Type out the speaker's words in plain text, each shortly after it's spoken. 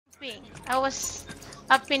sleeping. I was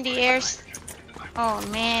up in the air. Oh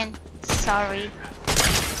man, sorry.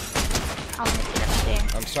 I'll make it up there.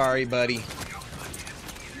 I'm sorry, buddy.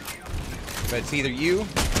 But it's either you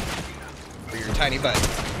or your tiny butt.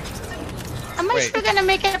 Am I still gonna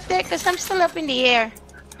make it up there? Because I'm still up in the air.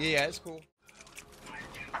 Yeah, it's cool.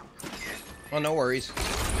 Well, no worries.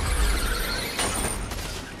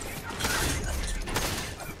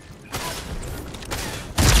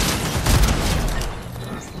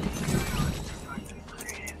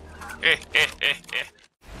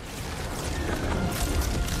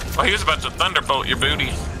 Well, he was about to thunderbolt your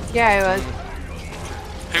booty. Yeah, he was.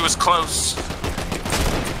 He was close.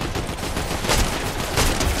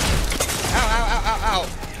 Ow, ow, ow, ow, ow.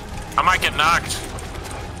 I might get knocked.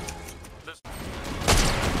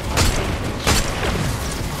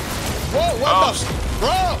 Whoa, what the?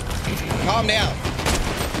 Bro! Calm down.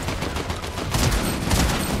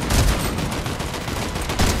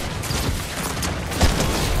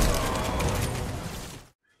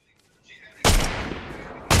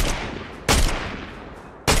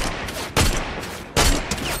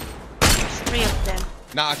 There's 3 of them.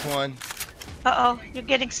 Knocked one. Uh-oh, you're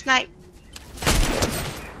getting sniped.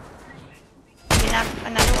 You have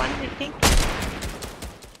another one, you think?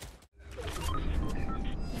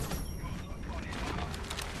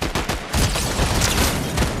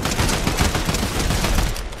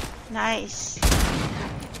 Nice.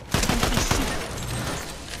 NPC.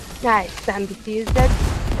 Nice. The NPC is dead.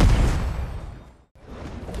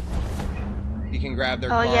 You can grab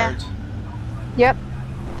their Oh, yeah. cards. Yep.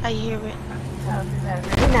 I hear it. I'll do that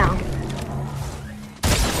right now.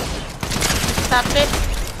 Stop it.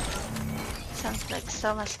 Sounds like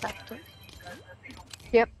someone stopped it.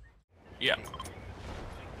 Yep. Yeah.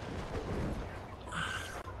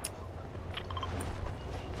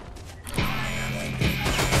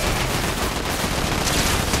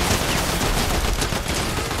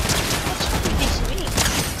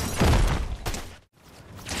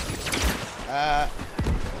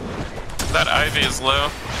 That ivy is low.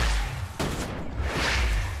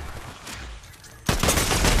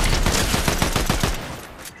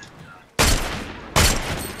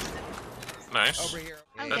 Nice. Over here.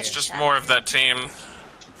 That's just more of that team.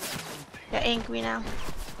 You're angry now.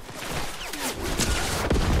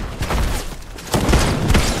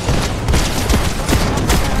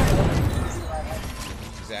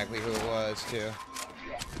 Exactly who it was, too.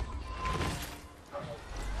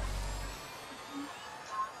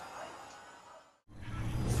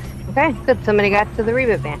 Okay, good. Somebody got to the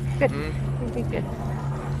reboot van. Good. Good.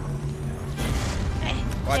 Hey,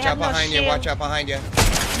 Watch out behind you, watch out behind you.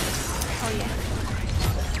 Oh yeah.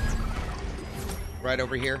 Right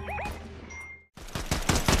over here.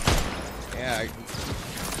 Yeah,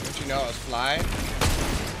 don't you know I was flying?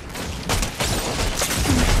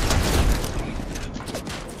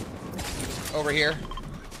 Over here.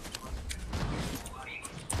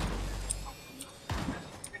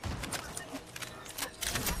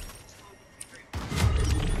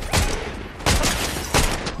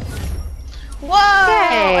 Whoa! I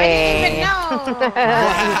didn't even know.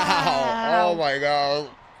 Wow! Oh my god,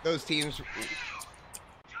 those teams.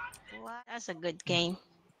 What? That's a good game.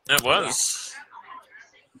 It was.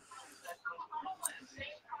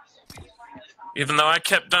 Even though I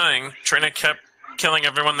kept dying, Trina kept killing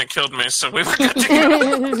everyone that killed me, so we were good to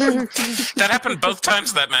go. That happened both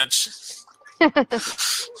times that match.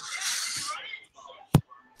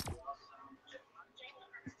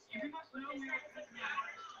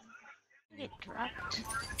 It dropped.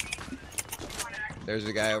 There's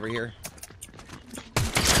a guy over here.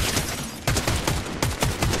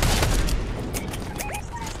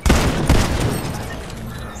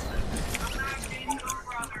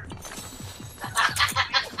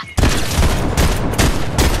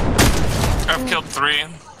 I've killed 3.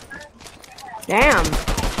 Damn.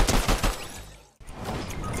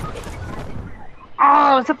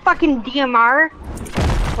 Oh, it's a fucking DMR.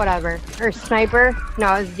 Whatever. Or sniper.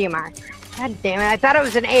 No, it was DMR. God damn it. I thought it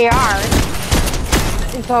was an AR.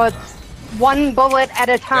 And so it's one bullet at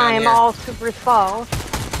a time, all super slow.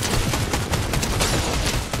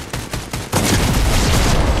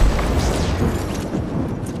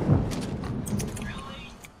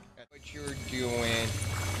 What you're doing.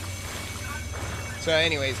 So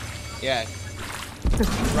anyways, yeah.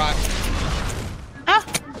 Rock. Ah!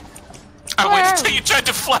 I waited until you tried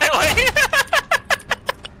to fly away.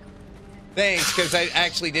 Thanks, because I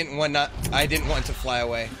actually didn't want to fly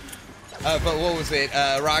away. But what was it?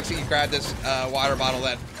 Roxy, you grabbed this water bottle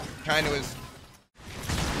that kind of was.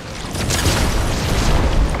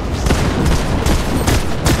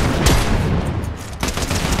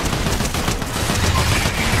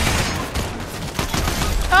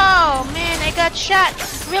 got shot.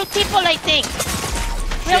 Real people, I think.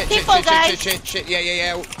 Real people, guys. Shit.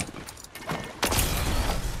 Yeah.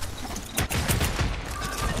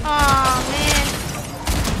 Oh man.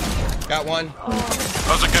 Got one. That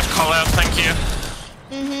was a good call out, thank you.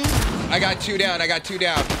 I got 2 down.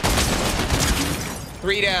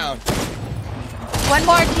 3 down. One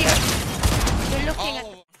more here. We're looking at.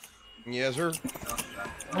 Yes, sir.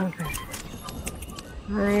 Okay.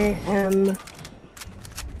 I am.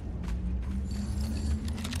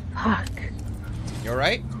 Fuck. You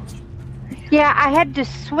alright? Yeah, I had to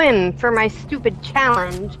swim for my stupid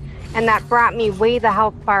challenge, and that brought me way the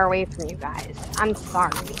hell far away from you guys. I'm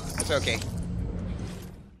sorry. It's okay.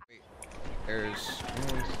 Wait, there's...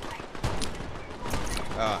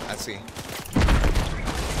 Oh, I see.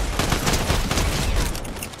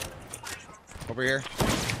 Over here.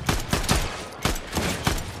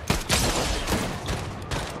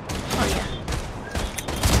 Oh yeah.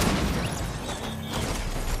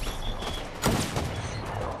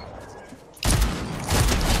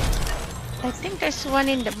 I think there's one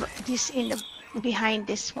in the behind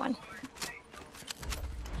this one.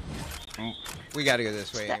 We gotta go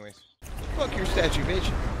this way anyways. Fuck your statue, bitch.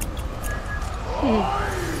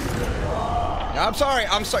 I'm sorry.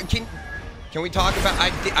 Can we talk about...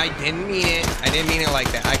 I didn't mean it. I didn't mean it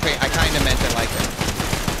like that. I kind of meant it like that.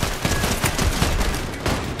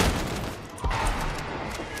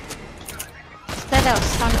 Instead of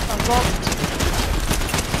son of a boat.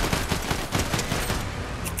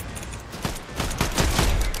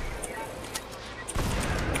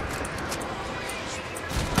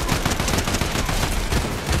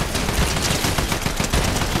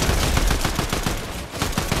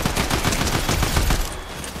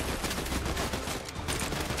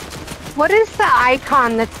 What is the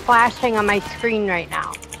icon that's flashing on my screen right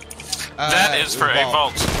now? That is for a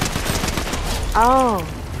vault. Oh.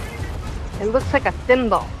 It looks like a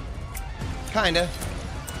thimble. Kinda.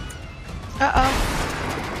 Uh-oh.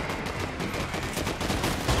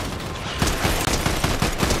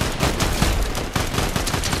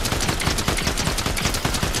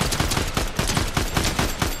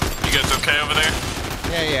 You guys okay over there?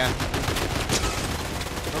 Yeah.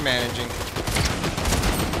 We're managing.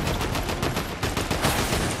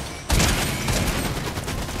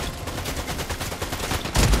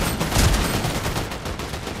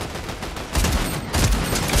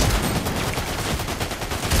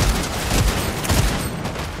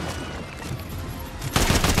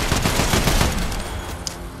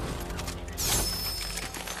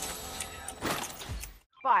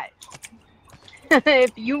 But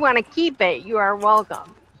if you want to keep it, you are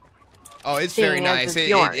welcome. Oh, it's very Seeing as nice. it's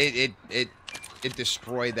yours. It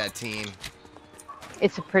destroyed that team.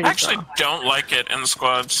 It's a pretty I actually girl. don't like it in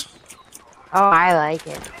squads. Oh, I like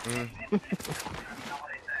it.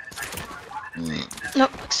 No,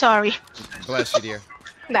 sorry. Bless you, dear.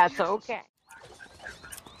 That's okay.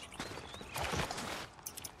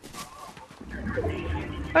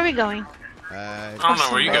 Where are we going? I don't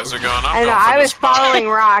know where you guys are going. I'm I know, going for I the was spot. following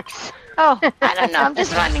rocks. Oh, I don't know. I'm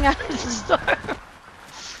just running out of the store.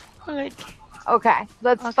 Like, Okay,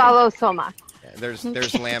 let's Okay. follow Soma. Yeah, there's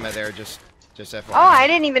llama there. Just FYI. Oh, I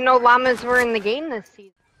didn't even know llamas were in the game this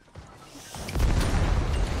season.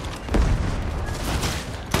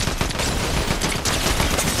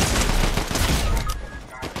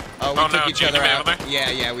 Oh, we Oh, took no, each do you other need me out. over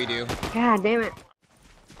there? Yeah, we do. God damn it.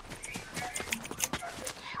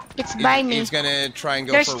 it's by me. He's gonna try and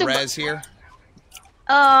go There's for two res here.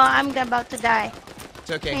 Oh, I'm about to die.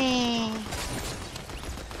 It's okay. Eh.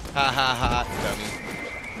 Ha, dummy.